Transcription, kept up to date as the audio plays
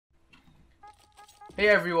Hey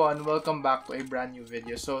everyone, welcome back to a brand new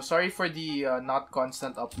video. So sorry for the not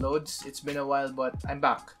constant uploads. It's been a while, but I'm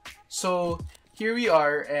back. So here we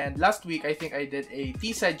are, and last week I think I did a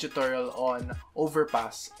T Side tutorial on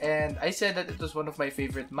Overpass, and I said that it was one of my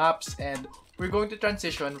favorite maps, and we're going to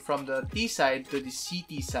transition from the T side to the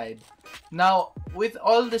CT side. Now, with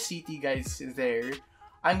all the CT guys there,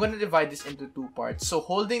 I'm going to divide this into two parts. So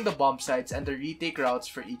holding the bomb sites and the retake routes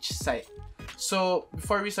for each site. So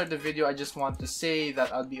before we start the video, I just want to say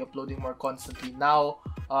that I'll be uploading more constantly now.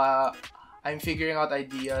 I'm figuring out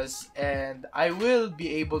ideas and I will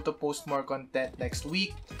be able to post more content next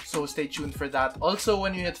week. So stay tuned for that. Also,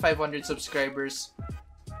 when you hit 500 subscribers,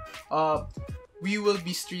 we will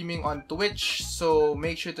be streaming on Twitch, so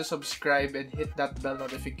make sure to subscribe and hit that bell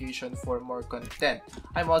notification for more content.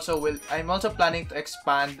 I'm also planning to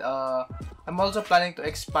expand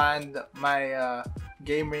my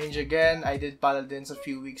game range again. I did Paladins a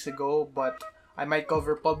few weeks ago, but I might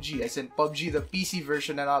cover PUBG, as in PUBG the PC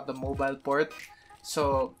version and not the mobile port.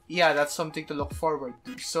 So yeah, that's something to look forward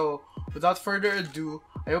to. So without further ado,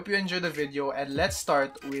 I hope you enjoy the video, and let's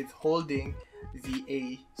start with holding the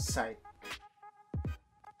A site.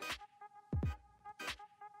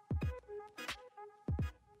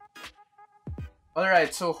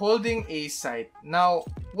 Alright, so holding A site. Now,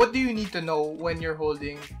 what do you need to know when you're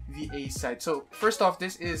holding the A site? So, first off,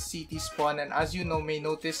 this is CT spawn, and as you may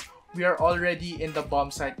notice, we are already in the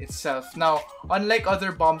bomb site itself. Now, unlike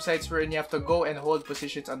other bomb sites wherein you have to go and hold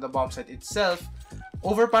positions on the bomb site itself,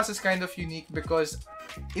 Overpass is kind of unique because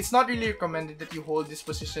it's not really recommended that you hold this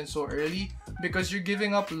position so early, because you're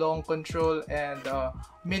giving up long control and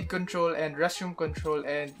mid control and restroom control,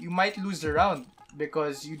 and you might lose the round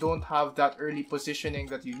because you don't have that early positioning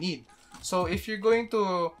that you need. So if you're going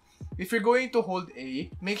to hold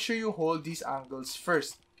A, make sure you hold these angles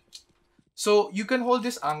first. So you can hold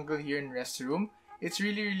this angle here in restroom. It's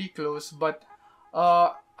really close, but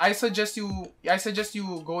I suggest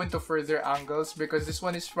you go into further angles, because this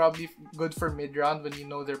one is probably good for mid round when you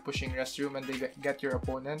know they're pushing restroom and they get your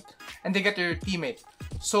opponent and they get your teammate.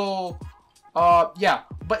 So yeah,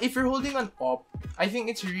 but if you're holding an op, I think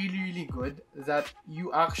it's really good that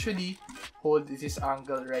you actually hold this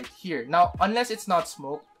angle right here. Now, unless it's not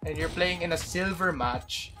smoked and you're playing in a silver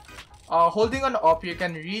match, holding an op here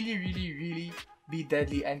can really be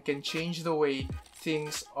deadly and can change the way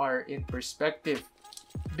things are in perspective.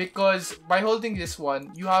 Because by holding this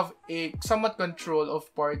one, you have a somewhat control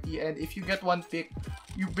of party, and if you get one pick,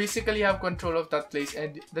 you basically have control of that place,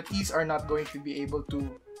 and the T's are not going to be able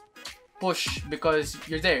to push because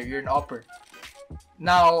you're there, you're an opper.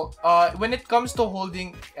 Now, when it comes to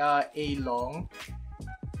holding A long,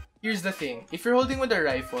 here's the thing. If you're holding with a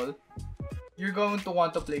rifle, you're going to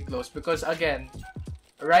want to play close, because again,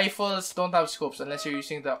 rifles don't have scopes unless you're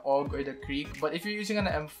using the AUG or the Creek. But if you're using an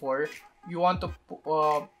M4, you want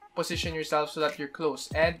to position yourself so that you're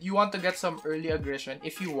close, and you want to get some early aggression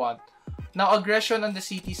if you want. Now, aggression on the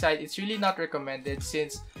CT side, it's really not recommended,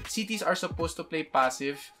 since CTs are supposed to play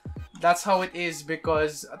passive. That's how it is,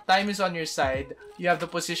 because time is on your side. You have the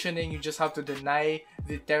positioning, you just have to deny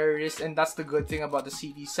the terrorist, and that's the good thing about the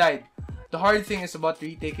CT side. The hard thing is about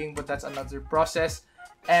retaking, but that's another process,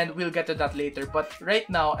 and we'll get to that later. But right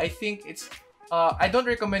now, I think it's I don't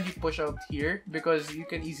recommend you push out here because you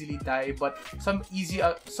can easily die, but some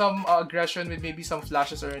aggression with maybe some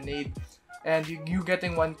flashes or a nade, and you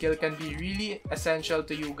getting one kill can be really essential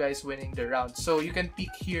to you guys winning the round. So you can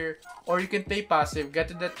peek here, or you can play passive, get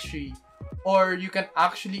to that tree, or you can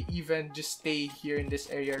actually even just stay here in this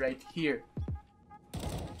area right here.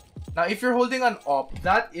 Now, if you're holding an op,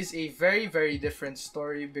 that is a very different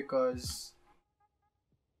story, because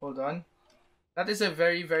hold on. That is a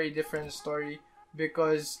very different story,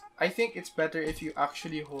 because I think it's better if you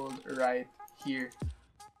actually hold right here.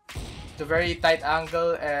 It's a very tight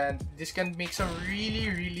angle, and this can make some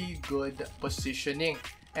really good positioning,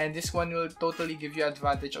 and this one will totally give you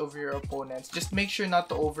advantage over your opponents. Just make sure not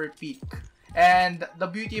to over peek. And the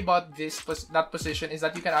beauty about that position is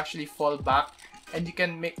that you can actually fall back, and you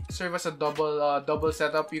can serve as a double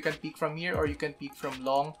setup. You can peek from here, or you can peek from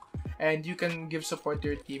long, and you can give support to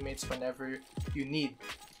your teammates whenever you need.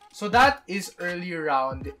 So that is early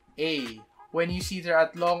round A. When you see they're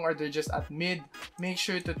at long or they're just at mid, make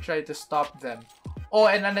sure to try to stop them. Oh,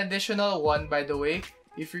 and an additional one, by the way,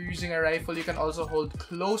 if you're using a rifle, you can also hold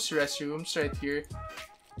close restrooms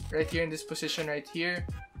right here in this position right here,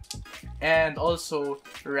 and also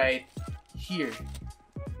right here.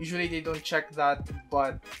 Usually they don't check that,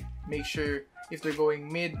 but make sure if they're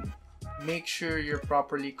going mid, make sure you're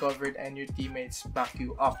properly covered and your teammates back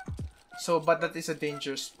you up. So, but that is a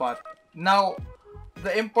dangerous spot. Now,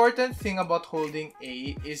 the important thing about holding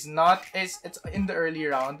A is not it's in the early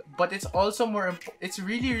round, but it's also it's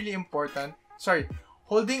really important. Sorry,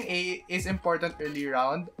 holding A is important early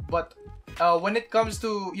round, but when it comes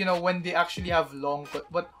to, you know, when they actually have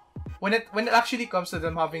but when it actually comes to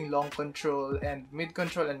them having long control and mid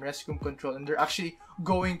control and restroom control, and they're actually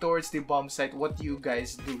going towards the bomb site, what do you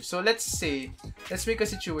guys do? So let's make a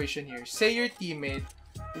situation here. Say your teammate,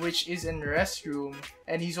 which is in restroom,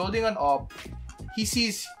 and he's holding an op. He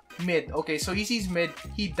sees mid. Okay, so he sees mid,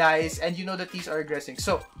 he dies, and you know that these are aggressing.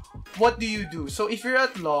 So what do you do? So if you're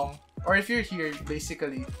at long, or if you're here,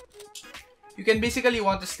 basically, you can basically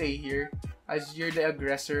want to stay here as you're the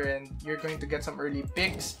aggressor and you're going to get some early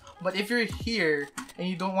picks. But if you're here and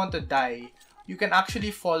you don't want to die, you can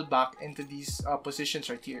actually fall back into these positions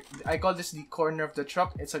right here. I call this the corner of the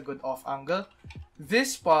truck. It's a good off angle.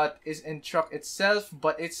 This spot is in truck itself,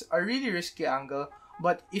 but it's a really risky angle.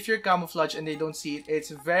 But if you're camouflaged and they don't see it, it's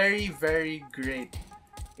very, very great.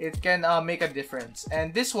 It can make a difference.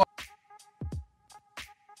 And this one,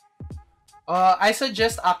 I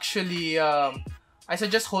suggest actually, I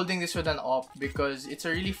suggest holding this with an op because it's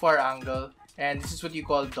a really far angle. And this is what you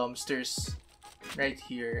call dumpsters right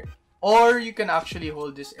here. Or you can actually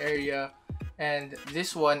hold this area, and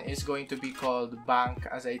this one is going to be called bank,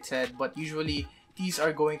 as I said. But usually these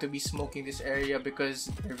are going to be smoking this area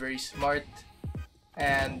because they're very smart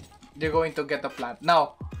and they're going to get a plant.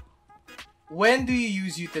 Now, when do you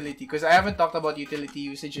use utility? Because I haven't talked about utility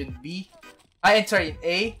usage in in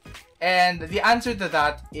A. And the answer to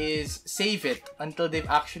that is save it until they've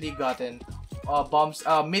actually gotten bombs,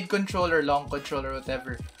 mid control or long control or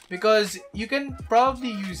whatever, because you can probably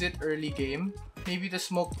use it early game, maybe the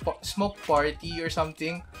smoke party or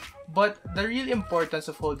something. But the real importance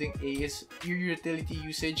of holding A is your utility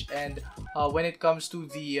usage, and when it comes to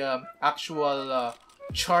the actual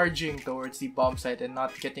charging towards the bomb site and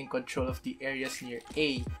not getting control of the areas near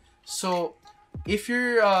A. So if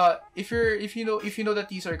you know that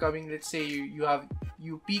these are coming, let's say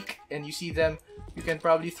you peek and you see them, you can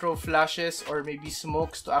probably throw flashes or maybe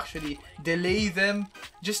smokes to actually delay them.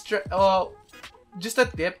 Just a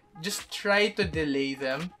tip, just try to delay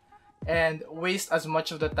them and waste as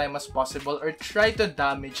much of the time as possible, or try to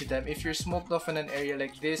damage them. If you're smoked off in an area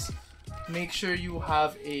like this, make sure you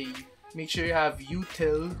have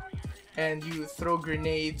util and you throw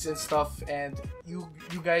grenades and stuff, and you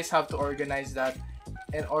guys have to organize that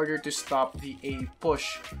in order to stop the A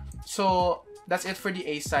push. So that's it for the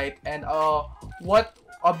A site, and what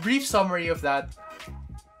a brief summary of that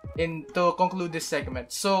to conclude this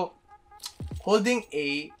segment. So holding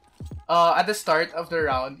A at the start of the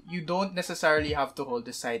round, you don't necessarily have to hold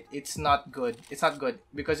the site. It's not good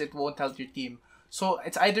because it won't help your team. So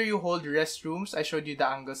it's either you hold restrooms, I showed you the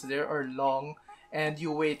angles there, or long, and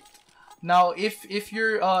you wait. Now if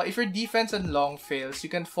your defense and long fails, you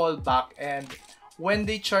can fall back, and when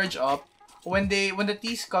they charge up, when the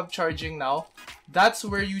T's come charging now, that's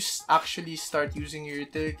where you actually start using your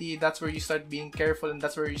utility. That's where you start being careful, and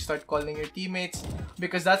that's where you start calling your teammates,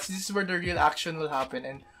 because this is where the real action will happen.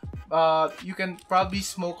 And you can probably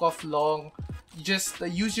smoke off long. Just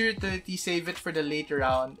use your utility, save it for the late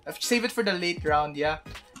round, yeah,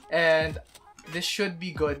 and this should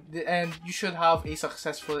be good, and you should have a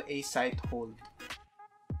successful A site hold.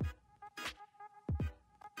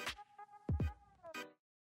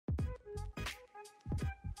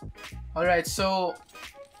 Alright, so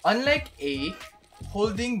unlike A,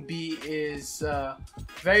 holding B is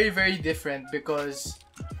very, very different, because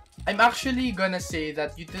I'm actually gonna say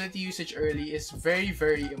that utility usage early is very,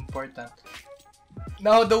 very important.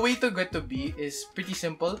 Now, the way to get to B is pretty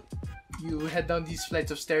simple. You head down these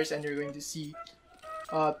flights of stairs and you're going to see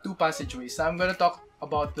two passageways. Now, I'm gonna talk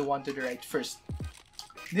about the one to the right first.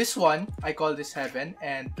 This one, I call this heaven,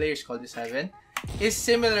 and players call this heaven, is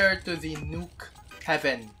similar to the nuke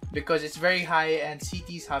heaven because it's very high and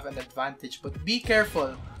CTs have an advantage. But be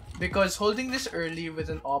careful, because holding this early with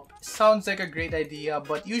an op sounds like a great idea,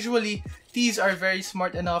 but usually T's are very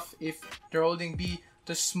smart enough, if they're holding B,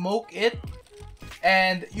 to smoke it,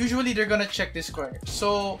 and usually they're gonna check this corner.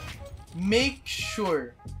 So make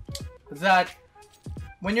sure that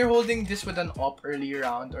when you're holding this with an op early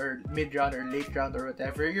round or mid round or late round or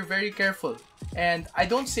whatever, you're very careful. And I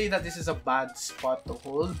don't say that this is a bad spot to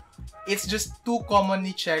hold. It's just too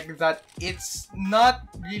commonly checked that it's not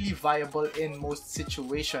really viable in most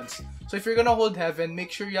situations. So if you're gonna hold heaven,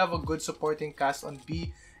 make sure you have a good supporting cast on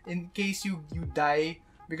B in case you die.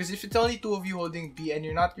 Because if it's only two of you holding B and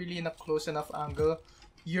you're not really in a close enough angle,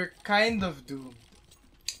 you're kind of doomed.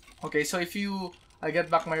 Okay, so I get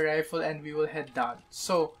back my rifle and we will head down.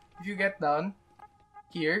 So if you get down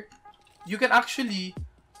here, you can actually,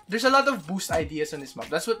 there's a lot of boost ideas on this map.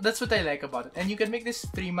 That's what I like about it. And you can make this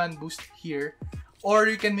 3-man boost here, or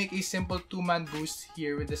you can make a simple 2-man boost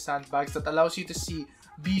here with the sandbags that allows you to see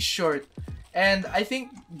B short. And I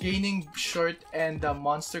think gaining short and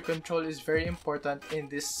monster control is very important in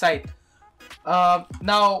this site.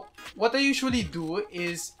 Now, what I usually do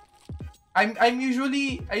is I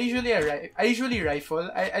usually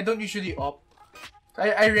rifle. I don't usually op.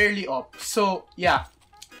 I rarely op. So yeah.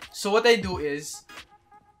 So what I do is,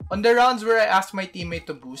 on the rounds where I ask my teammate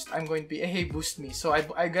to boost, I'm going to be, hey, boost me. So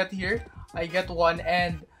I get here, I get one,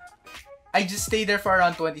 and I just stay there for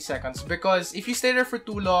around 20 seconds. Because if you stay there for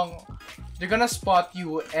too long, they're gonna spot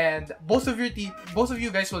you, and both of you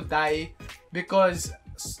guys will die. Because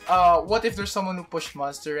what if there's someone who pushed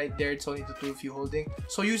monster right there? It's only the two of you holding.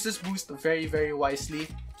 So use this boost very, very wisely.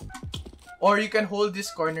 Or you can hold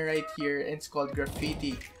this corner right here, and it's called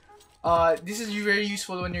graffiti. This is very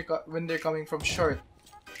useful when they're coming from short.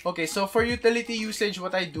 Okay, so for utility usage,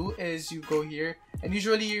 what I do is you go here, and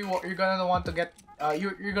usually you're gonna want to get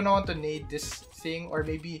you're gonna want to nade this thing, or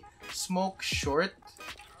maybe smoke short.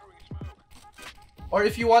 Or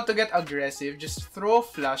if you want to get aggressive, just throw a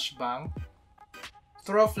flashbang.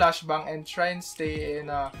 And try and stay in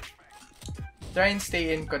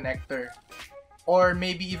connector. Or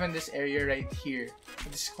maybe even this area right here,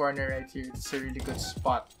 this corner right here. It's a really good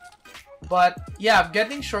spot. But yeah,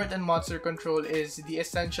 getting short and monster control is the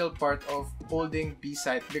essential part of holding B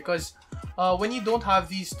site, because when you don't have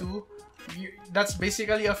these two, that's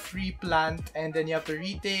basically a free plant, and then you have to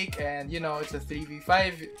retake, and you know, it's a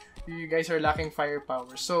 3v5. You guys are lacking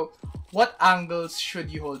firepower. So what angles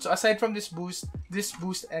should you hold? So aside from this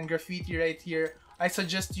boost and graffiti right here, I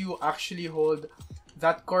suggest you actually hold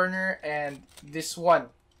that corner and this one,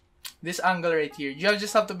 this angle right here. You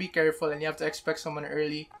just have to be careful, and you have to expect someone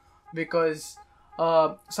early, because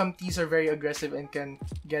some T's are very aggressive and can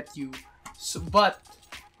get you. So, but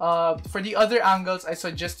for the other angles, I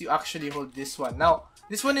suggest you actually hold this one. Now,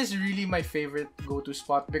 this one is really my favorite go-to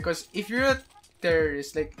spot, because if you're a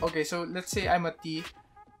terrorist, like, okay, so let's say I'm a T.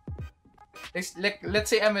 Let's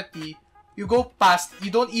say I'm a T. You go past, you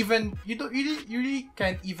really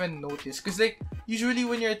can't even notice, because like usually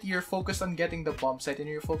when you're a T, you're focused on getting the bomb site and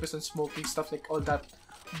you're focused on smoking stuff, like all that.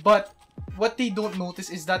 But what they don't notice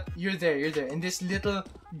is that you're there in this little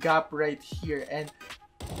gap right here, and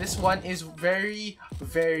this one is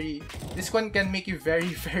this one can make you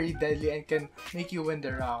very, very deadly and can make you win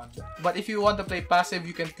the round. But if you want to play passive,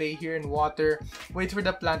 you can play here in water, wait for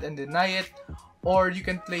the plant and deny it, or you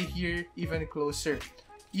can play here even closer.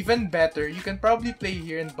 Even better, you can probably play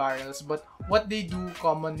here in barrels, but what they do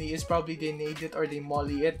commonly is probably they nade it or they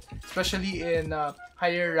molly it, especially in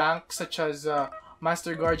higher ranks such as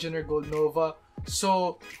Master Guardian or Gold Nova.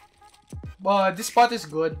 So this spot is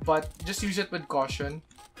good, but just use it with caution.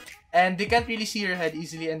 And they can't really see your head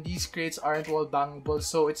easily, and these crates aren't wall bangable,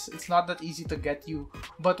 so it's not that easy to get you.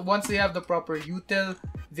 But once they have the proper util,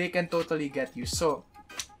 they can totally get you. So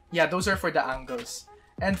yeah, those are for the angles.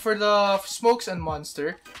 And for the smokes and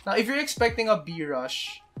monster, now if you're expecting a B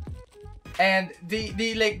rush and they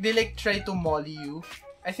try to molly you,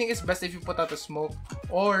 I think it's best if you put out a smoke.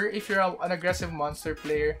 Or if you're an aggressive monster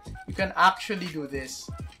player, you can actually do this.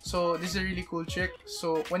 So this is a really cool trick.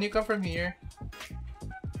 So when you come from here,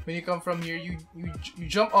 you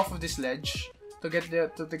jump off of this ledge to get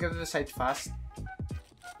to the site fast.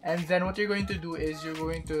 And then what you're going to do is you're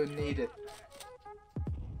going to nade it.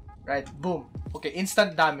 Right, boom. Okay,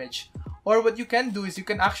 instant damage. Or what you can do is you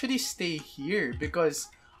can actually stay here, because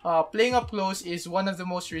playing up close is one of the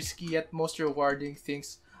most risky yet most rewarding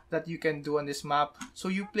things that you can do on this map. So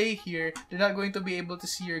you play here, they're not going to be able to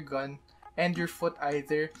see your gun and your foot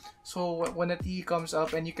either. So when a T comes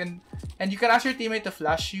up, and you can ask your teammate to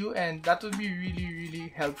flash you, and that would be really,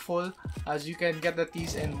 really helpful, as you can get the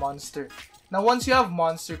T's and monster. Now once you have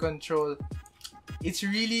monster control, once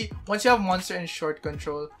you have monster and short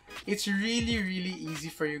control, it's really, really easy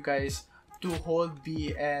for you guys to hold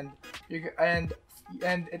B, and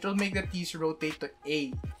it will make the T's rotate to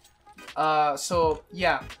A. So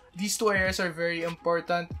yeah, these two areas are very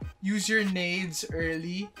important. Use your nades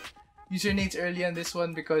early. On this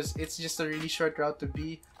one, because it's just a really short route to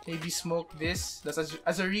B. Maybe smoke this. That's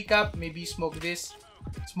as a recap. Maybe smoke this,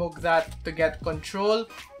 smoke that to get control,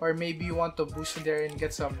 or maybe you want to boost in there and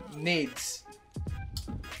get some nades.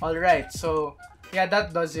 Alright, so yeah,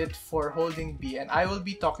 that does it for holding B, and I will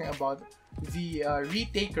be talking about the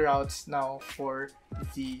retake routes now for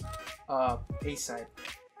the A side.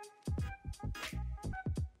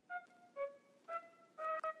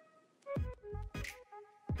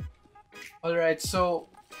 Alright, so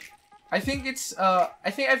I think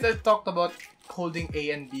I've talked about holding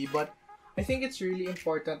A and B, but I think it's really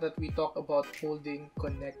important that we talk about holding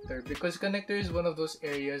connector, because connector is one of those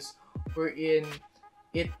areas wherein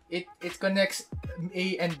it connects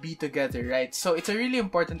A and B together, right? So it's a really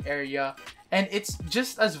important area, and it's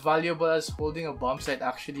just as valuable as holding a bomb site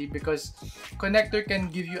actually, because connector can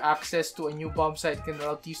give you access to a new bomb site, can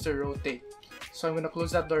allow T's to rotate. So I'm gonna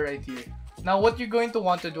close that door right here. Now what you're going to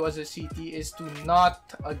want to do as a CT is to not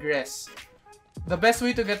aggress. The best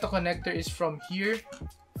way to get the connector is from here,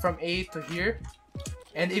 from A to here.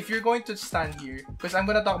 And if you're going to stand here, because I'm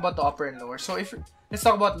gonna talk about the upper and lower. So let's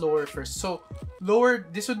talk about lower first. So lower,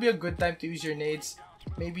 this would be a good time to use your nades.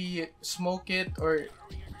 Maybe smoke it or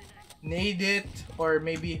nade it, or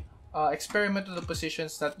maybe experiment with the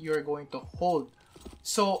positions that you're going to hold.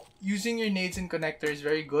 So using your nades in connector is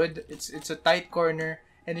very good. It's a tight corner,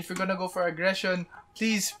 and if you're gonna go for aggression,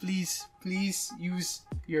 please use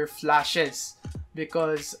your flashes,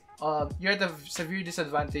 because you're at a severe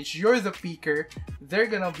disadvantage. You're the peaker, they're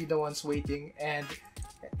gonna be the ones waiting, and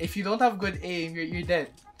if you don't have good aim, you're dead.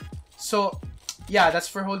 So yeah, that's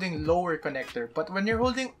for holding lower connector. But when you're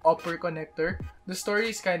holding upper connector, the story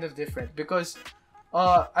is kind of different, because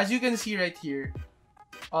as you can see right here,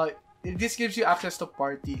 this gives you access to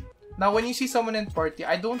party. Now when you see someone in party,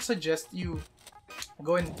 I don't suggest you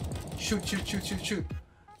go and shoot,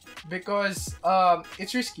 because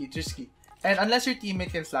it's risky. And unless your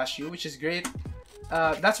teammate can flash you, which is great,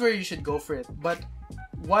 that's where you should go for it. But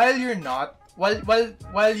while you're not,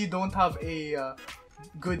 while you don't have a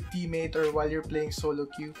good teammate, or while you're playing solo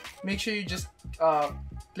queue, make sure you just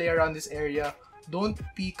play around this area. Don't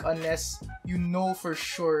peek unless you know for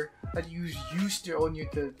sure that you used your own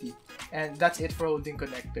utility. And that's it for holding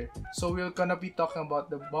connector. So we're gonna be talking about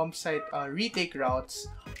the bomb site retake routes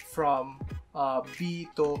from B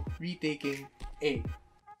to retaking A.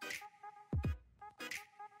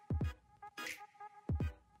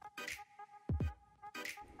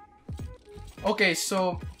 Okay,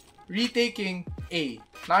 so retaking A.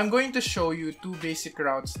 Now I'm going to show you two basic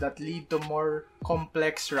routes that lead to more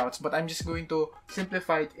complex routes, but I'm just going to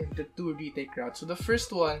simplify it into two retake routes. So the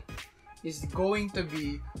first one is going to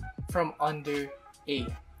be from under A.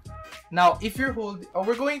 Now if you're holding,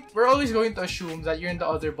 we're always going to assume that you're in the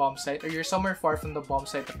other bomb site, or you're somewhere far from the bomb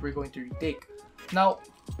site that we're going to retake. Now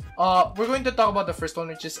we're going to talk about the first one,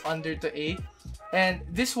 which is under to A, and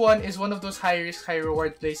this one is one of those high risk high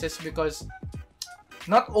reward places, because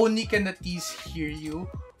not only can the T's hear you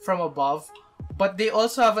from above, but they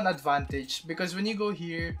also have an advantage, because when you go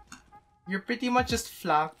here, you're pretty much just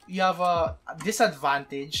flanked. You have a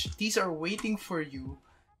disadvantage. T's are waiting for you,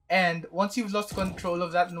 and once you've lost control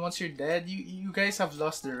of that, and once you're dead, you guys have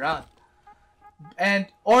lost the round. And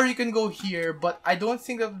or you can go here, but I don't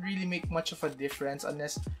think that would really make much of a difference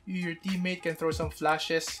unless your teammate can throw some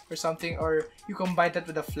flashes or something, or you combine that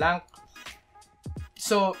with a flank.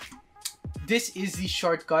 So this is the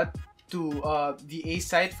shortcut to the A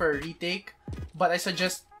site for a retake, but I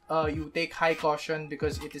suggest you take high caution,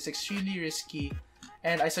 because it is extremely risky,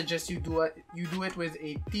 and I suggest you do it with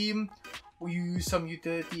a team. You use some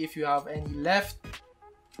utility if you have any left,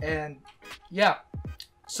 and yeah.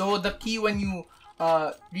 So the key when you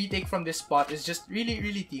retake from this spot is just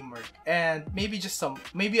really teamwork, and maybe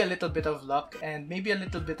a little bit of luck, and maybe a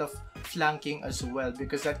little bit of flanking as well,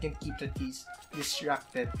 because that can keep the T's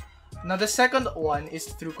distracted. Now the second one is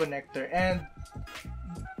through connector, and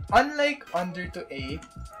unlike under to A,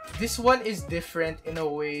 this one is different in a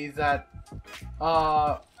way that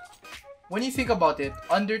when you think about it,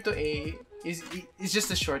 under to A is just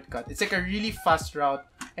a shortcut. It's like a really fast route,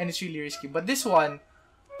 and it's really risky. But this one,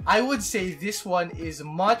 I would say this one is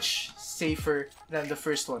much safer than the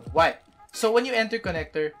first one. Why? So when you enter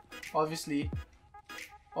connector, obviously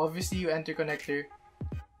you enter connector,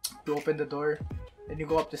 you open the door, and you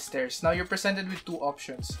go up the stairs. Now you're presented with two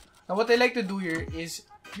options. Now what I like to do here is,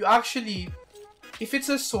 you actually, if it's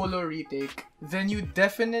a solo retake, then you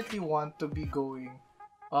definitely want to be going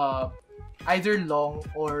either long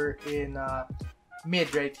or in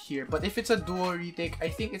mid right here. But if it's a duo retake, I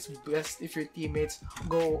think it's best if your teammates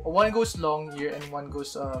one goes long here and one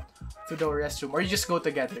goes to the restroom, or you just go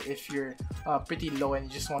together if you're pretty low and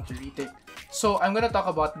you just want to retake. So I'm gonna talk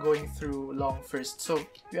about going through long first. So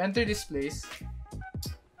you enter this place,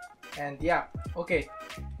 and yeah, okay,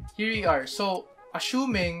 here we are. So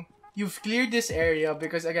assuming you've cleared this area,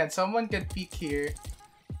 because again, someone can peek here,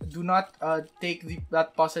 do not take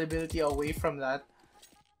that possibility away from that,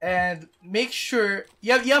 and make sure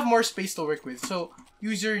you have more space to work with. So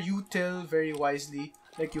use your util very wisely.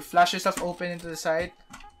 Like, you flash yourself open into the site,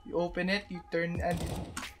 you open it, you turn, and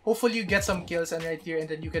hopefully you get some kills and right here, and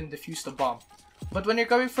then you can defuse the bomb. But when you're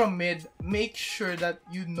coming from mid, make sure that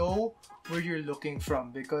you know where you're looking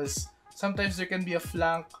from, because sometimes there can be a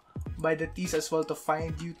flank by the T's as well to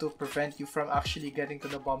find you, to prevent you from actually getting to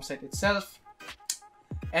the bomb site itself.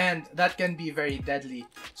 And that can be very deadly.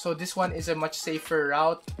 So this one is a much safer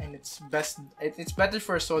route, and it's better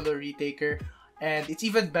for a solo retaker, and it's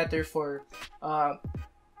even better for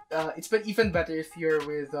even better if you're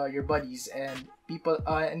with your buddies and people,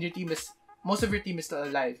 and your team is, most of your team is still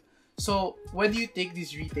alive. So when do you take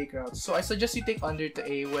these retake routes? So I suggest you take under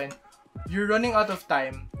to A when you're running out of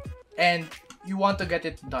time and you want to get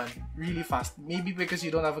it done really fast. Maybe because you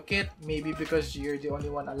don't have a kit, maybe because you're the only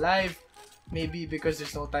one alive, maybe because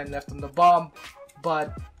there's no time left on the bomb,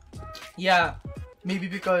 but yeah, maybe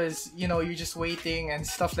because, you know, you're just waiting and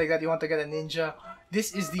stuff like that, you want to get a ninja.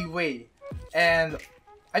 This is the way. And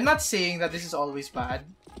I'm not saying that this is always bad,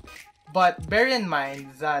 but bear in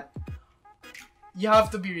mind that you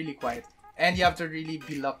have to be really quiet and you have to really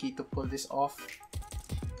be lucky to pull this off.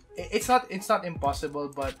 It's not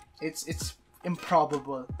impossible, but it's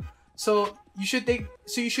improbable. So you should take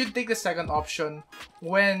the second option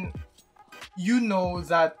when you know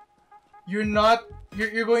that you're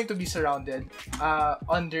going to be surrounded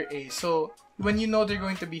under A. So when you know they're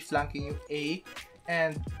going to be flanking you A,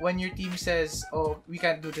 and when your team says, oh, we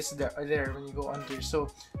can't do this there when you go under, so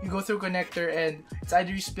you go through connector, and it's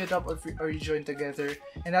either you split up or you join together,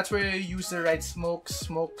 and that's where you use the right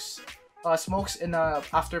smokes in a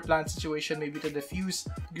after plant situation, maybe to defuse,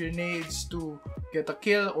 grenades to get a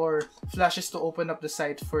kill, or flashes to open up the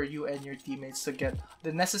site for you and your teammates to get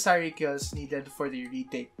the necessary kills needed for the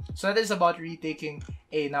retake. So that is about retaking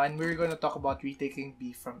A now, and we're going to talk about retaking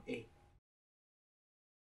B from A.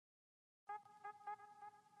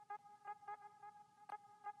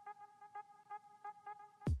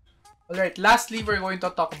 Alright, lastly, we're going to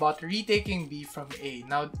talk about retaking B from A.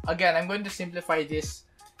 Now, again, I'm going to simplify this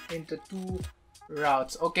into two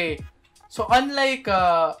routes. Okay, so unlike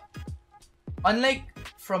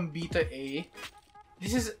from B to A,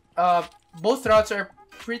 this is both routes are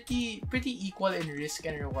pretty equal in risk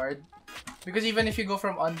and reward, because even if you go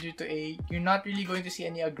from under to A, you're not really going to see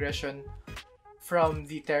any aggression from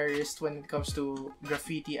the terrorist when it comes to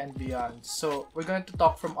graffiti and beyond. So we're going to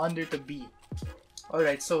talk from under to B.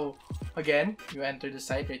 Alright, so again, you enter the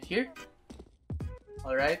site right here.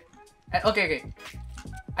 Alright, okay.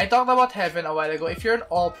 I talked about heaven a while ago. If you're an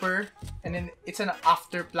AWPer and then it's an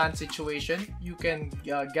after plant situation, you can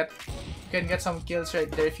get some kills right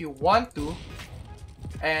there if you want to,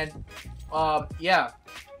 and yeah,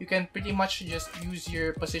 you can pretty much just use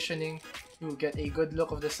your positioning to get a good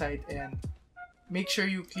look of the site and make sure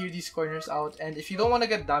you clear these corners out. And if you don't want to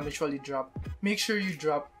get damaged while you drop, make sure you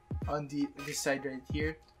drop on this side right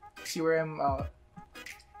here. See where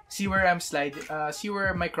I'm sliding. See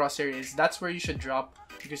where my crosshair is. That's where you should drop,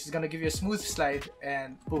 because it's gonna give you a smooth slide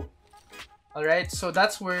and boom. Alright, so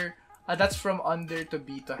that's where that's from under to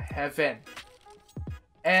B to heaven.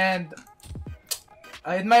 And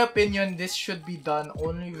in my opinion, this should be done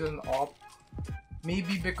only with an AWP.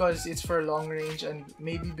 Maybe because it's for long range, and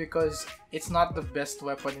maybe because it's not the best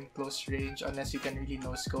weapon in close range unless you can really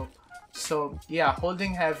no scope. So yeah,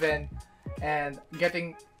 holding heaven and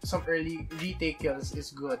getting some early retake kills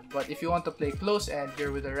is good, but if you want to play close and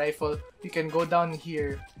you're with a rifle, you can go down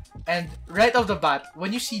here, and right off the bat,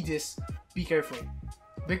 when you see this, be careful,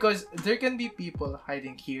 because there can be people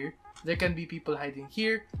hiding here, there can be people hiding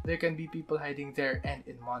here, there can be people hiding there, and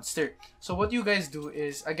in monster. So what you guys do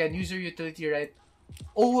is, again, use your utility right.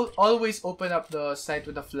 Always open up the site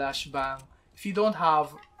with a flashbang. If you don't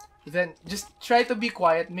have, then just try to be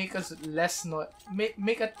quiet, make us less noise,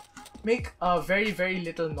 make a very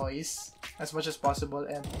little noise as much as possible,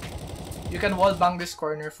 and you can wall bang this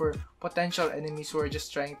corner for potential enemies who are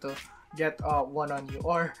just trying to get one on you,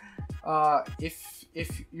 or if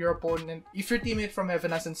your teammate from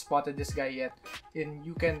heaven hasn't spotted this guy yet, then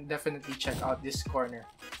you can definitely check out this corner.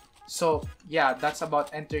 So yeah, that's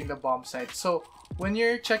about entering the bomb site. So when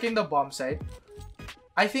you're checking the bomb site,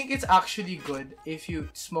 I think it's actually good if you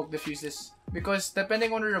smoke defuse this, because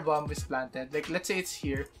depending on where the bomb is planted, like let's say it's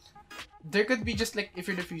here, there could be just like, if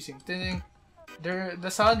you're defusing, the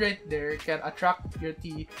sound right there can attract your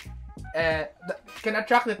T, can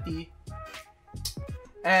attract the T,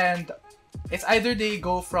 and it's either they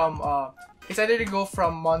go from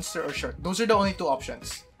monster or short. Those are the only two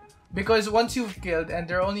options, because once you've killed and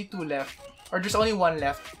there are only two left, or there's only one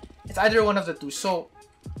left, it's either one of the two. So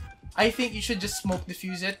I think you should just smoke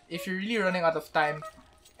defuse it if you're really running out of time,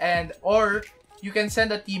 and or you can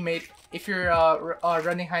send a teammate if you're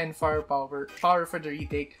running high in power for the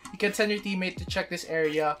retake. You can send your teammate to check this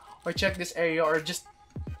area or just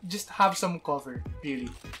have some cover, really.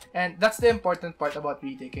 And that's the important part about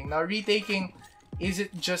retaking. Now, retaking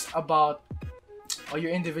isn't just about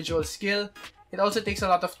your individual skill. It also takes a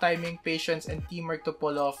lot of timing, patience, and teamwork to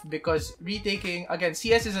pull off, because retaking, again,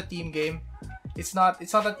 CS is a team game. It's not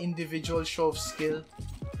an individual show of skill.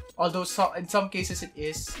 Although in some cases it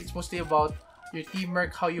is. It's mostly about your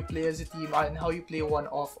teamwork, how you play as a team, and how you play one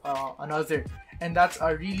off another. And that's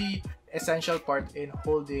a really essential part in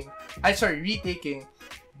retaking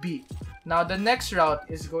B. Now the next route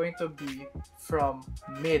is going to be from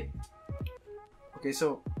mid. Okay,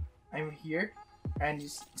 so I'm here and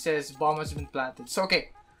it says bomb has been planted. So okay,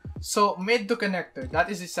 so mid to connector, that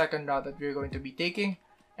is the second route that we're going to be taking,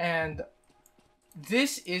 and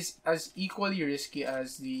this is as equally risky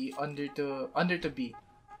as the under to B,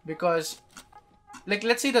 because like,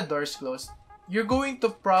 let's say the door's closed, you're going to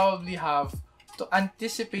probably have to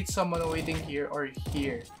anticipate someone waiting here or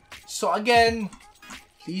here. So again,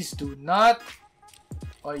 please do not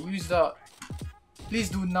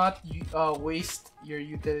waste your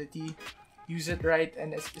utility. Use it right,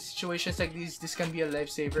 and in situations like these, this can be a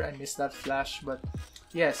lifesaver. I missed that flash, but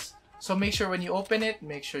yes. So make sure when you open it,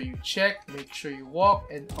 make sure you check, make sure you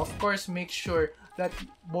walk, and of course make sure that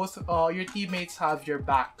both your teammates have your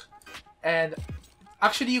back. And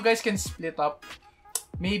actually, you guys can split up.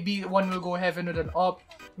 Maybe one will go heaven with an up,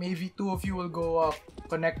 maybe two of you will go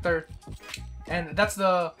connector, and that's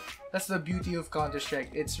the beauty of Counter-Strike.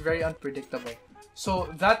 It's very unpredictable.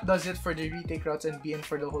 So that does it for the retake routes and BN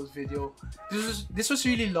for the whole video. This was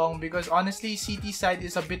really long because honestly, CT side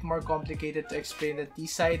is a bit more complicated to explain than T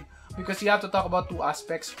side, because you have to talk about two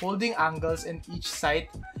aspects: holding angles in each site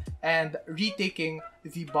and retaking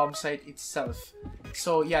the bomb site itself.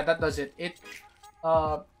 So yeah, that does it.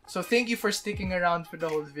 So thank you for sticking around for the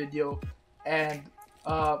whole video, and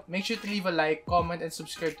make sure to leave a like, comment, and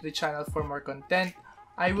subscribe to the channel for more content.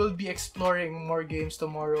 I will be exploring more games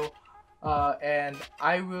tomorrow, and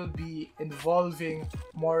I will be involving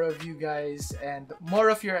more of you guys and more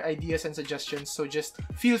of your ideas and suggestions. So just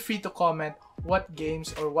feel free to comment what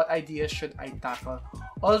games or what ideas should I tackle.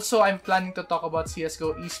 Also, I'm planning to talk about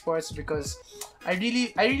CSGO esports because I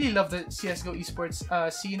really love the CSGO esports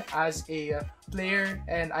scene as a player,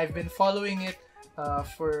 and I've been following it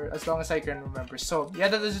for as long as I can remember. So yeah,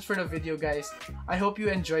 that is it for the video, guys. I hope you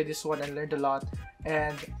enjoyed this one and learned a lot,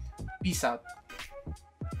 and peace out.